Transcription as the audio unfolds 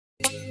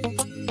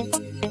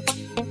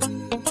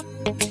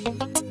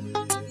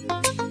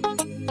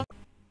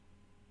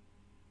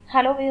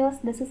Hello viewers,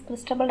 this is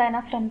Christabel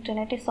Diana from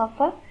Trinity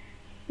Software.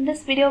 In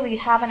this video we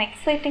have an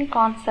exciting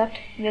concept.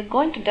 We are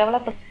going to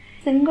develop a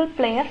single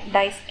player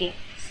dice game.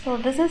 So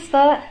this is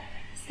the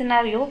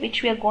scenario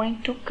which we are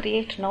going to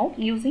create now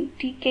using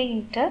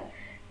tkinter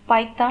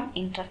Python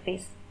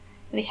interface.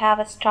 We have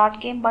a start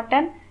game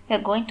button. We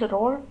are going to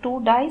roll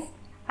 2 dice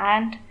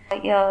and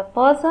a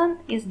person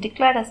is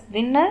declared as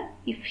winner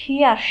if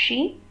he or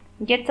she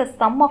gets a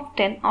sum of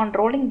 10 on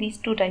rolling these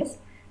 2 dice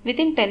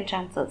within 10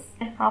 chances.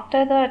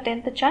 After the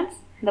 10th chance,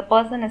 the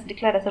person is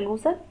declared as a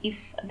loser if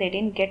they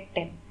didn't get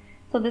 10.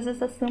 So this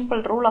is a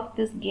simple rule of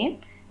this game.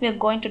 We are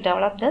going to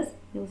develop this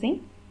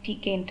using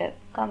tkinter.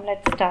 Come,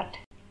 let's start.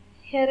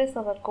 Here is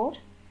our code.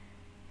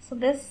 So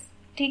this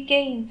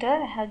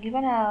tkinter, I have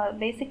given a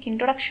basic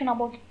introduction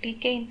about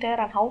tkinter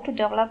and how to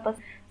develop a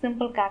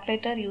simple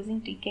calculator using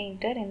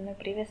tkinter in my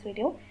previous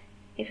video.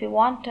 If you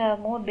want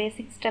more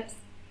basic steps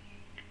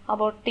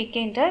about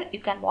tkinter, you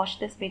can watch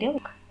this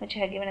video which I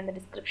have given in the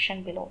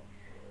description below.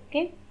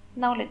 Okay,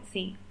 now let's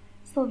see.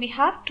 So we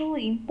have to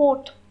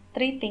import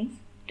 3 things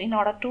in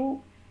order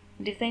to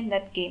design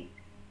that game.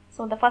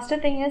 So the first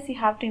thing is you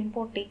have to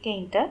import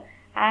tkinter,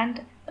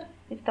 and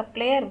if the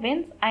player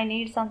wins, I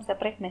need some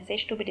separate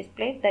message to be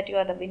displayed that you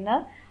are the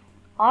winner,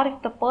 or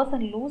if the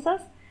person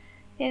loses,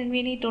 then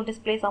we need to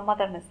display some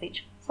other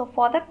message. So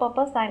for that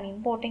purpose I am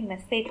importing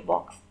message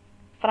box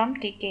from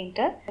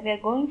tkinter. We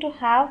are going to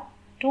have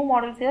 2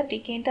 modules here,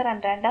 tkinter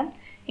and random.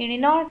 You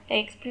need not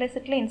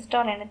explicitly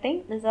install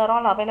anything. These are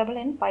all available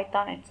in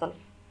Python itself.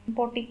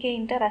 Import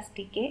tkinter as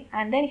tk,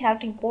 and then you have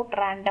to import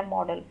random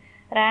model.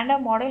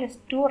 Random model is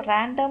to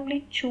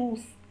randomly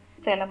choose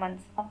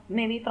elements,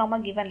 maybe from a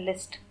given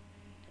list.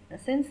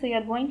 Since we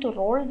are going to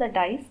roll the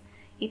dice,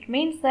 it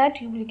means that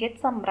you will get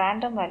some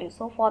random value.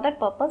 So for that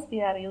purpose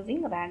we are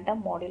using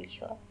random model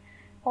here.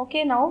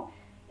 Okay, now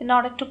in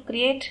order to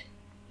create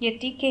a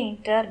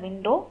tkinter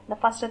window, the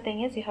first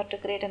thing is you have to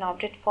create an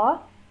object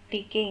for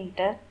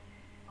tkinter.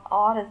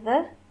 R is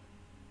the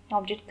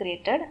object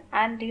created,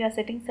 and you are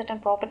setting certain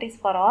properties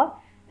for R.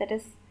 That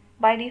is,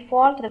 by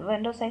default the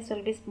window size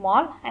will be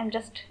small. I am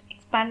just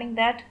expanding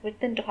that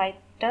width into height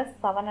as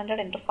 700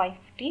 into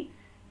 550,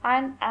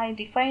 and I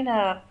define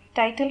a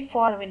title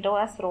for window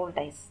as roll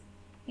dice.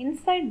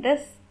 Inside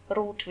this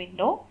root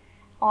window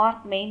or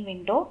main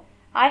window,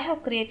 I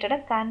have created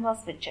a canvas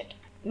widget.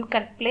 You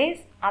can place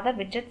other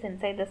widgets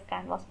inside this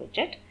canvas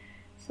widget.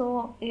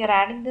 So we are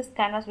adding this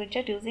canvas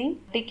widget using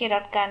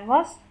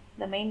tk.canvas,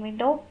 the main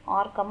window,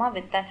 r comma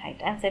width and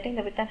height. I am setting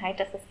the width and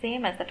height as the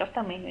same as that of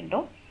the main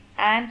window,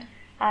 and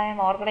I am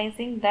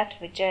organizing that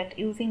widget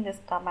using this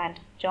command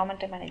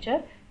geometry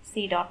manager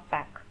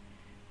c.pack.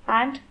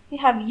 And we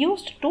have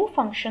used 2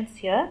 functions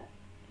here,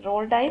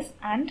 roll dice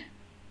and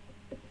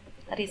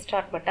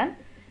restart button.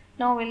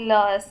 Now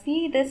we'll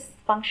see this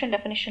function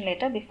definition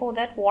later. Before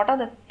that, what are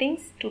the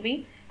things to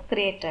be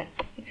created?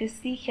 If you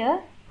see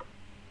here,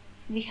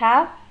 we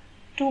have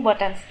 2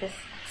 buttons, this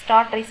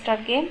start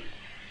restart game,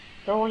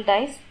 roll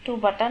dice. 2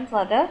 buttons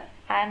are there,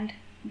 and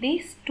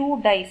these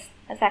 2 dice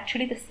is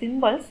actually the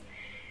symbols,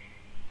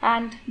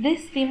 and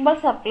these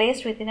symbols are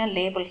placed within a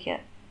label here.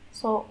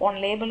 So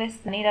one label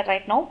is needed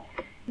right now.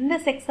 In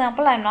this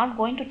example I am not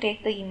going to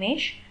take the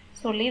image,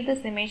 so leave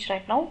this image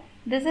right now.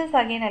 This is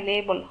again a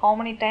label, how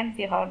many times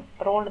you have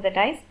rolled the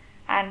dice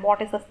and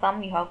what is the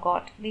sum you have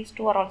got. These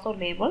 2 are also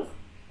labels,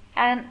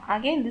 and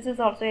again this is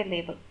also a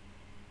label.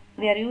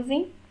 We are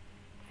using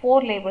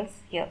 4 labels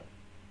here.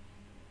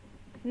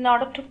 In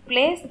order to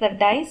place the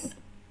dice,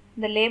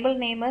 the label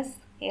name is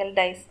L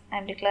dice. I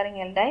am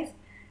declaring L dice,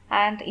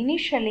 and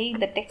initially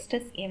the text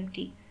is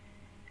empty,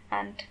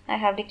 and I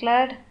have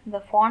declared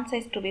the font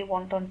size to be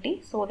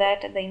 120 so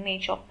that the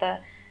image of the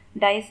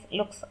dice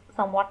looks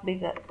somewhat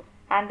bigger.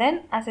 And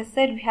then, as I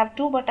said, we have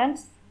 2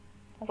 buttons,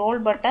 roll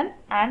button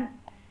and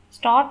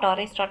start or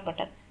restart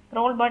button.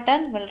 Roll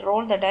button will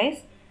roll the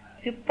dice.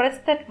 If you press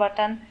that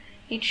button,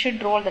 it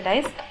should roll the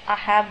dice. I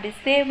have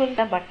disabled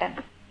the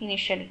button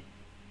initially,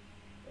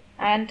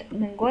 and I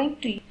am going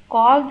to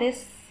call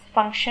this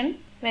function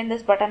when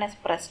this button is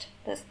pressed.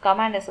 This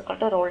command is equal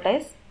to roll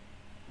dice.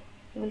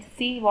 We will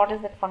see what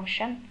is that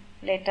function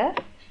later.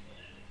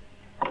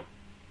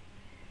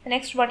 The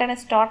next button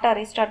is start or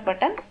restart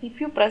button. If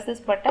you press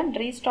this button,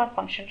 restart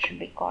function should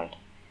be called.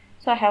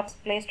 So I have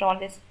placed all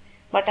these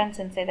buttons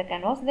inside the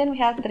canvas. Then we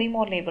have 3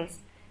 more labels,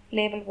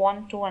 label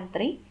 1, 2 and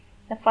 3.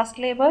 The first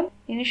label,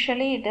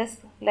 initially it is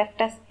left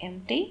as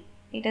empty.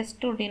 It is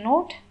to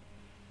denote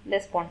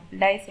this one,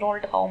 dice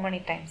rolled how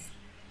many times.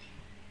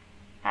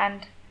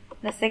 And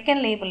the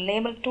second label,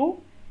 label 2,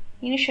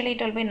 initially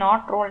it will be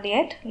not rolled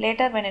yet.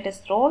 Later when it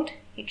is rolled,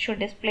 it should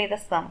display the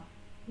sum.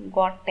 You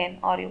got 10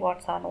 or you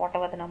got 7,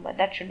 whatever the number,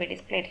 that should be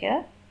displayed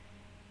here.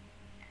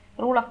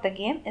 Rule of the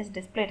game is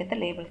displayed in the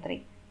label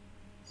 3.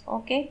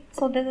 Okay,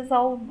 so this is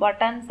how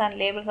buttons and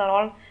labels are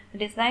all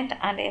designed,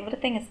 and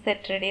everything is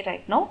set ready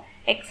right now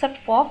except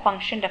for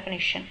function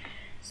definition.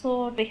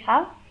 So we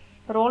have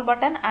roll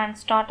button and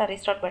start or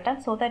restart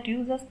button so that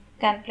users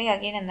can play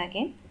again and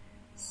again.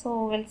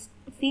 So we'll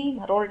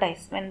see roll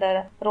dice. When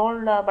the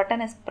roll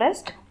button is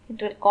pressed,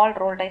 it will call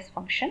roll dice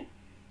function.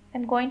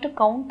 I'm going to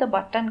count the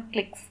button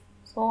clicks.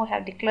 So I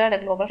have declared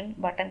a global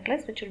button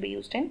clicks which will be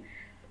used in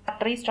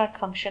restart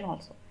function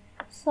also.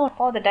 So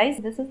for the dice,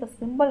 this is the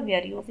symbol we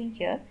are using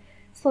here.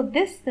 So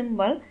this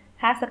symbol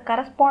has a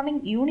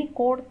corresponding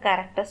Unicode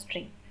character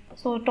string.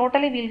 So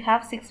totally we'll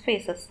have 6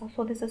 phases.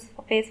 So this is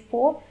phase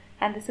 4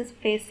 and this is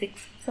phase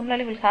 6.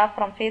 Similarly we'll have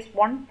from phase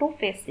 1 to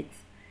phase 6.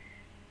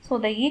 So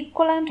the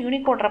equivalent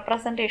Unicode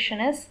representation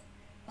is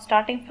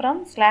starting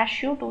from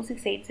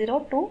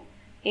 /u2680 to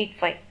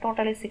 85.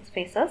 Totally 6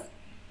 phases.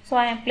 So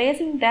I am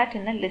placing that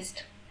in a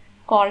list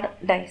called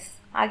dice.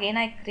 Again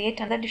I create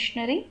another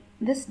dictionary.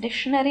 This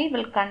dictionary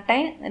will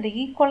contain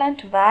the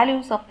equivalent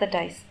values of the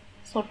dice.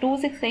 So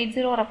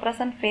 2680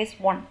 represent phase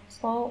 1.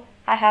 So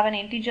I have an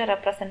integer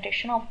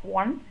representation of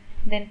 1,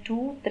 then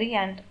 2, 3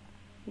 and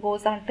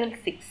goes on till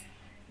 6.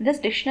 This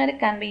dictionary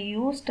can be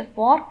used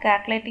for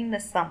calculating the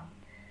sum.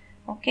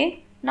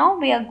 Okay. Now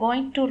we are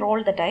going to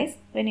roll the dice.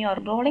 When you are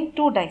rolling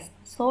 2 dice,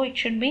 so it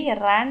should be a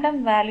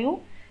random value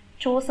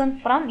chosen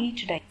from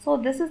each die. So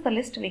this is the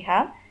list we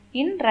have.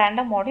 In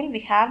random module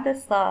we have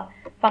this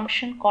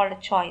function called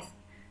choice.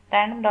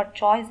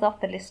 Random.choice of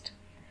the list.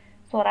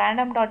 So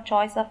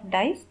random.choice of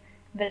dice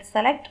will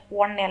select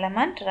one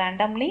element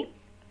randomly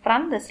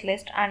from this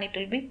list and it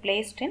will be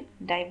placed in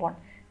die 1.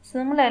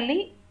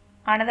 Similarly,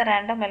 another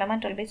random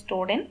element will be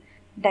stored in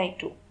die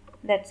 2.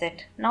 That's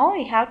it. Now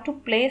we have to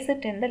place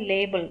it in the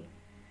label.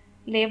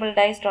 Label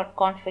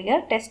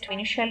dice.configure test.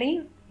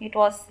 Initially it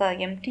was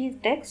empty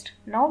text.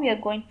 Now we are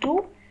going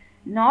to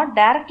not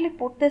directly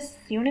put this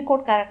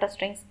Unicode character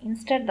strings.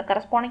 Instead the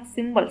corresponding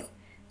symbols.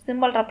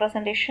 Symbol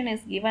representation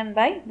is given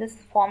by this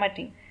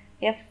formatting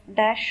f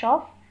dash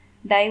of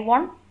die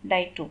 1,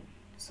 die 2.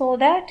 So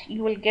that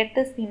you will get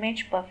this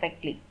image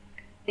perfectly.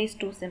 These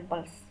two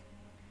symbols.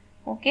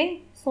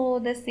 Okay, so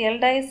this L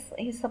dice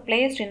is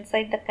placed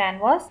inside the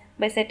canvas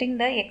by setting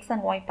the X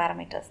and Y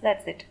parameters.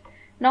 That's it.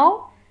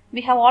 Now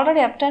we have already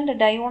obtained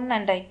die 1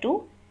 and die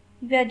 2.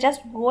 We are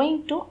just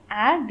going to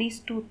add these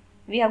two.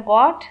 We have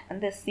got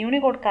this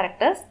Unicode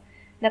characters.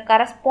 The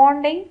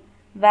corresponding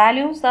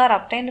values are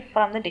obtained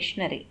from the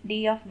dictionary.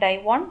 D of die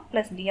 1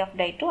 plus D of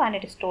die 2 and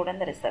it is stored in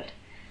the result.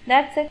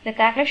 That's it. The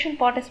calculation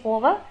part is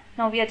over.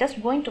 Now we are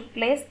just going to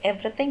place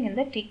everything in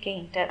the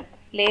tkinter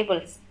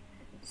labels.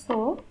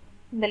 So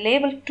in the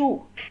label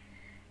 2,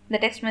 the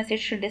text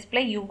message should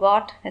display you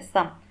got a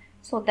sum.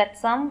 So that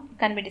sum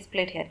can be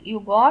displayed here. You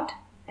got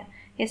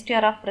str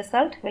of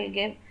result will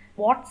give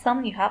what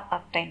sum you have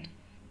obtained.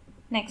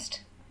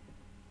 Next,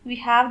 we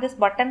have this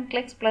button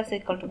clicks plus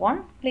equal to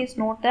 1. Please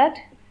note that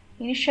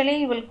initially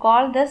you will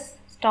call this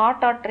start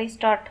or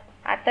restart.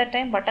 At that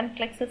time button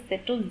clicks is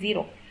set to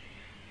 0.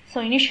 So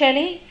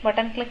initially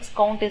button clicks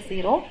count is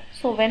 0.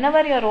 So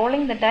whenever you are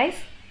rolling the dice,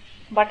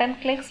 button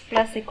clicks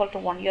plus equal to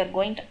 1, you are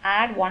going to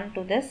add 1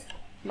 to this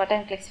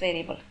button clicks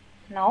variable.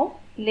 Now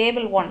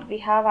label 1, we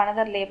have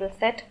another label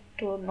set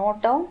to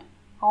note down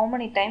how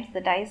many times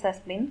the dice has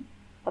been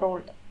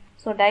rolled.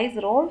 So dice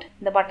rolled,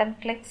 the button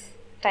clicks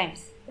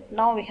times.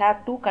 Now we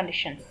have two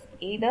conditions.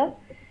 Either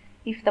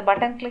if the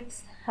button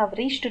clicks have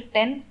reached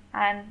 10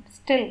 and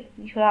still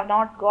you have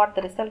not got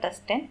the result as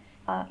 10,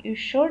 you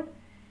should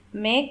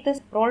make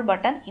this roll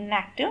button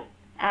inactive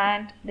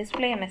and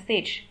display a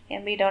message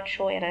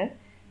mb.showError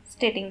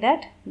stating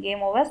that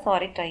game over,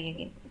 sorry, try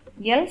again.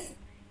 Else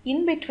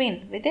in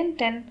between within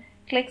 10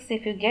 clicks,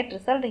 if you get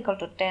result equal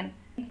to 10,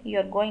 you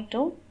are going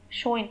to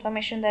show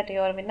information that you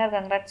are winner,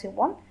 congrats, you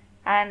won,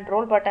 and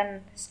roll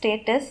button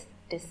state is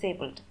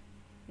disabled.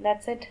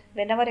 That's it.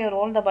 Whenever you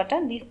roll the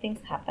button, these things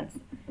happens.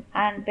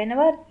 And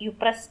whenever you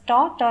press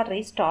start or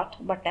restart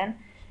button,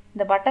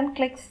 the button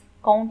clicks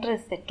counter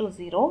is set to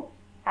 0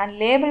 and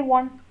label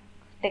 1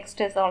 text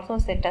is also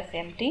set as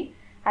empty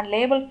and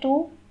label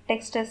 2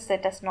 text is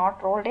set as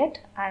not rolled yet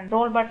and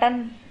roll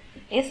button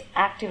is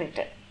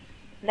activated.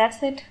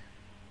 That's it.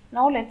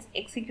 Now let's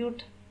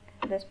execute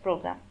this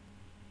program.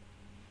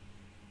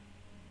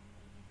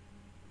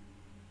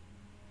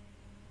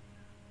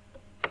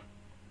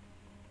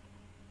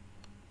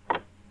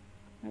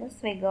 Yes,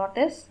 we got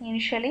this.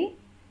 Initially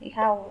we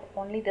have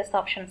only this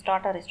option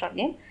start or restart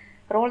game.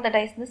 Roll the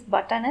dice, this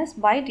button is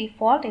by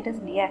default it is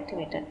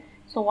deactivated.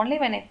 So only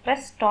when I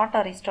press start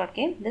or restart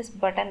game, this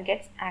button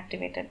gets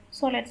activated.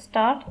 So let's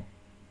start.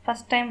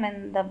 First time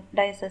when the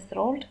dice is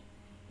rolled,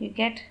 you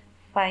get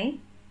 5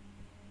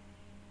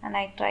 and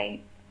I try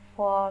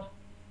for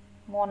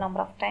more number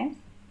of times.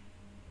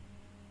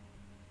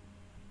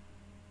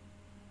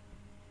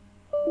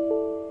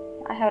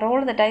 I have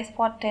rolled the dice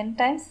for 10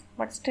 times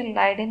but still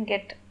I didn't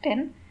get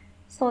 10.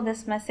 So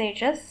this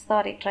message is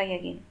sorry, try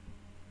again.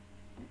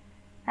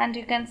 And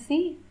you can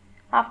see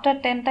after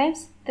 10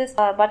 times this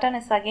button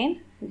is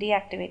again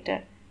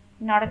deactivated.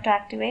 In order to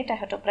activate, I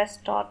have to press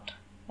start,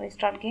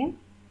 restart game.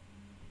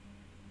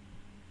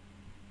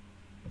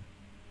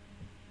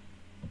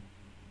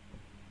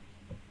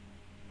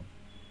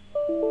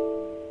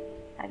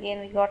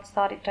 Again we got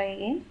sorry, try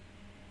again.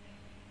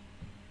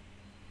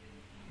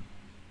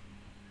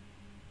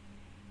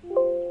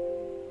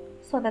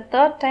 So the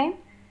third time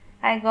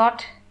I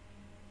got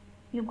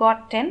you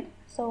got 10.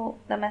 So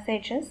the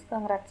message is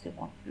congrats, you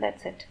won.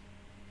 That's it.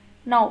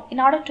 Now in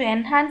order to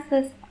enhance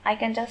this, I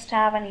can just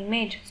have an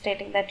image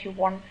stating that you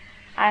won,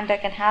 and I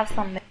can have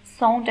some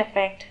sound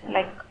effect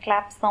like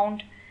clap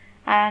sound,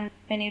 and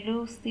when you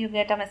lose you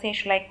get a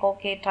message like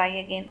okay, try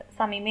again,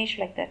 some image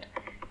like that.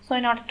 So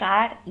in order to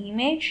add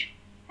image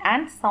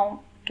and sound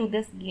to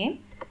this game,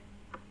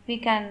 we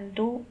can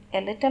do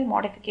a little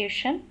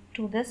modification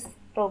to this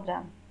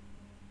program.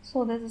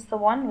 So this is the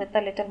one with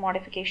a little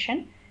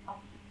modification.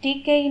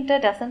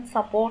 tkinter doesn't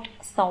support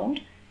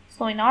sound,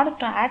 so in order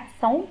to add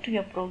sound to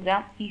your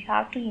program, you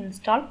have to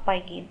install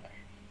pygame.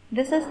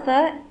 This is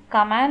the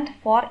command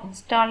for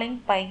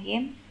installing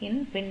pygame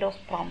in Windows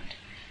prompt,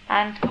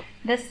 and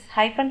this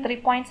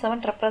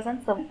 -3.7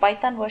 represents the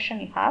Python version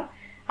you have.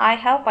 I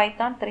have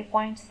Python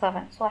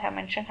 3.7, so I have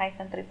mentioned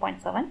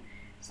 -3.7.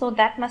 So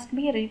that must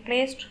be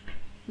replaced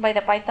by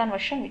the Python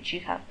version which you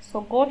have.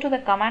 So go to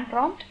the command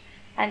prompt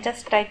and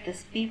just type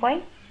this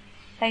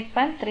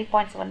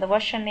py-3.7, the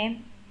version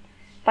name,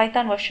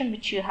 Python version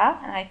which you have,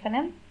 and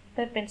 -m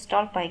pip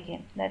install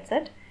pygame. That's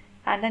it.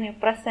 And then you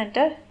press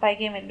enter,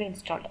 pygame will be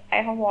installed. I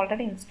have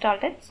already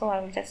installed it, so I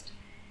will just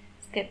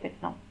skip it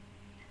now.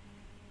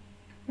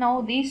 Now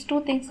these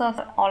two things are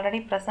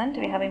already present.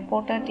 We have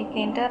imported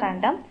tkinter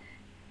and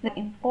the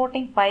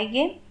importing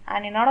pygame,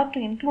 and in order to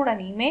include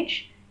an image,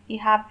 you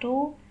have to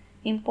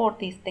import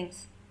these things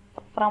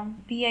from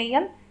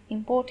pil,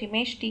 import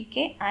image tk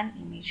and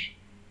image.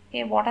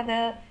 Okay, what are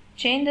the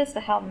changes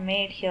I have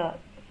made here?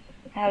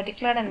 I have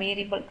declared a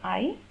variable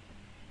I,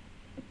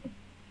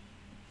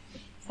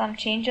 some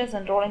changes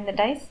in rolling the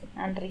dice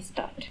and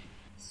restart.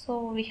 So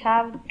we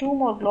have two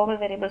more global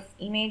variables,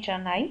 image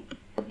and I.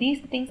 So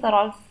these things are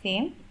all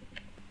same.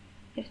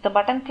 If the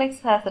button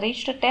clicks has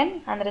reached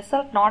 10 and the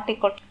result not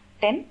equal to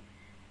 10,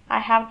 I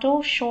have to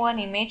show an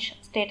image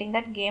stating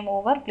that game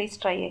over, please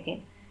try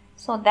again.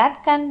 So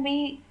that can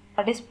be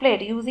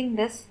displayed using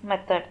this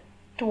method.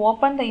 To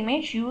open the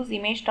image, use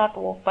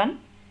image.open,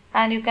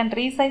 and you can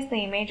resize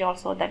the image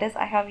also. That is,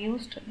 I have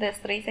used this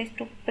resize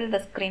to fill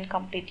the screen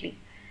completely.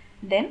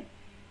 Then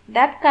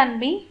that can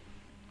be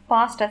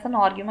passed as an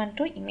argument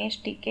to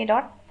image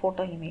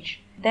tk.photoimage.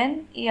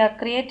 Then you are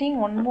creating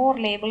one more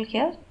label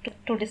here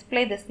to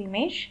display this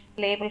image,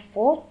 label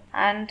 4,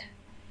 and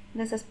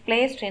this is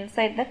placed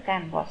inside the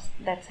canvas.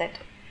 That's it.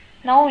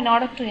 Now in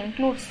order to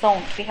include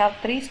sound, we have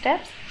 3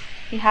 steps.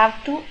 We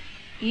have to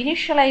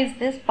initialize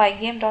this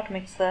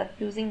pygame.mixer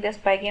using this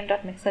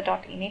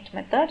pygame.mixer.init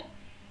method.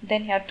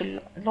 Then you have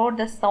to load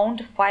the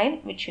sound file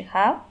which you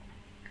have.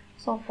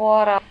 So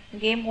for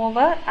game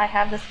over, I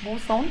have this boo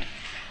sound,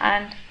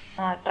 and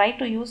try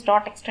to use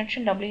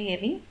 .extension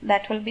WAV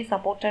that will be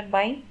supported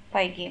by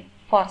pygame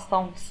for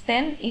sounds.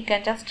 Then you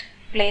can just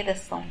play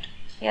this sound.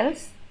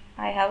 Else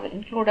I have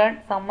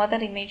included some other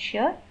image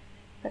here,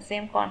 the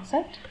same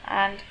concept,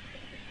 and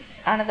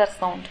another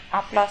sound,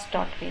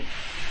 applause.wave.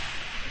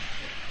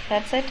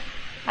 That's it.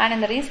 And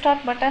in the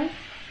restart button,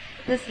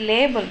 this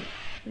label,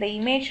 the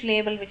image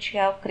label which you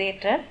have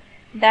created,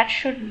 that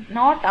should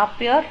not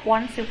appear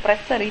once you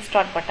press the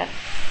restart button.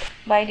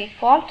 By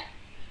default,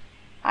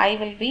 I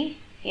will be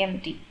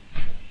empty.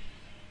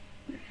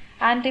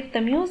 And if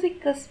the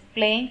music is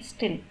playing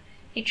still,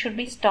 it should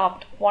be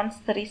stopped once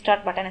the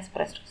restart button is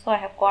pressed. So I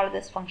have called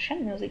this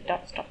function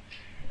music.stop.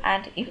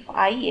 And if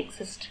I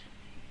exist,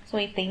 so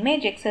if the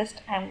image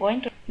exists, I am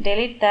going to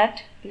delete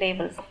that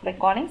labels by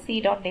calling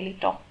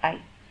c.delete of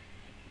I.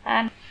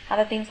 And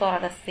other things are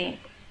the same.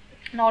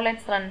 Now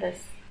let's run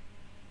this.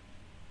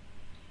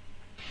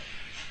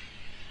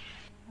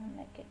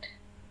 Make it.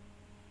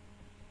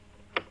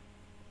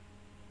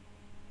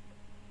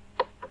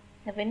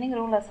 The winning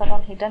rule is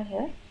around hidden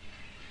here.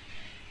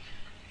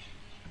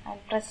 I'll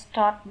press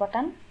start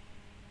button.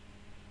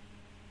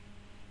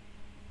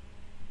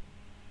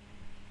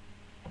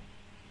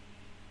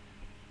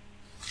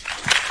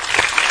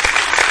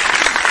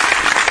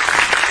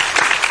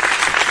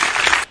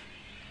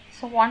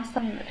 So once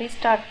the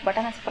restart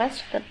button is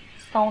pressed, the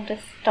sound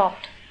is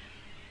stopped.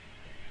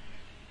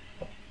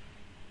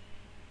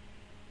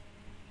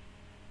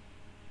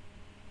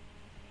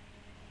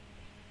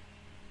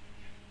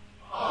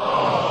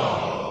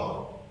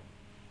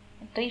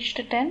 It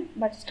reached 10,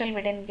 but still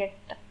we didn't get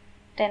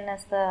 10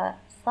 as the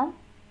sum.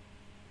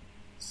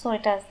 So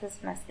it has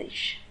this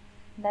message.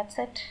 That's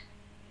it.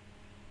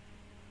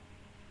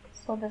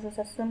 So this is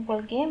a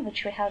simple game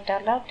which we have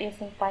developed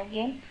using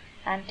pygame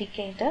and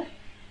tkinter.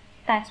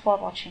 Thanks for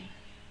watching.